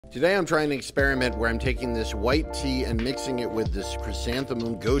Today I'm trying an experiment where I'm taking this white tea and mixing it with this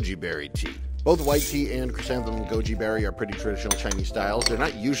chrysanthemum goji berry tea. Both white tea and chrysanthemum goji berry are pretty traditional Chinese styles. They're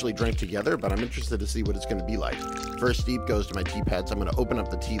not usually drank together, but I'm interested to see what it's going to be like. First steep goes to my tea pets. I'm going to open up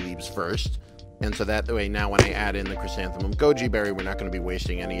the tea leaves first. And so that way now when I add in the chrysanthemum goji berry, we're not going to be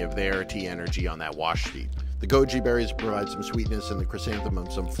wasting any of their tea energy on that wash steep. The goji berries provide some sweetness and the chrysanthemum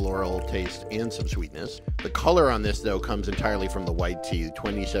some floral taste and some sweetness. The color on this though comes entirely from the white tea,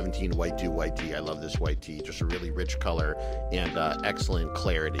 2017 White Dew white tea. I love this white tea, just a really rich color and excellent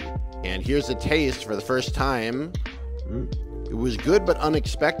clarity. And here's the taste for the first time. It was good but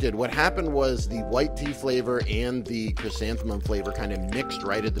unexpected. What happened was the white tea flavor and the chrysanthemum flavor kind of mixed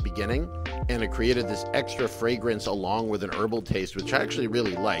right at the beginning, and it created this extra fragrance along with an herbal taste, which I actually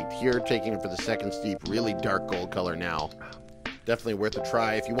really liked. Here, taking it for the second steep, really dark gold color now. Definitely worth a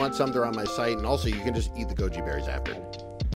try. If you want some, they're on my site, and also you can just eat the goji berries after.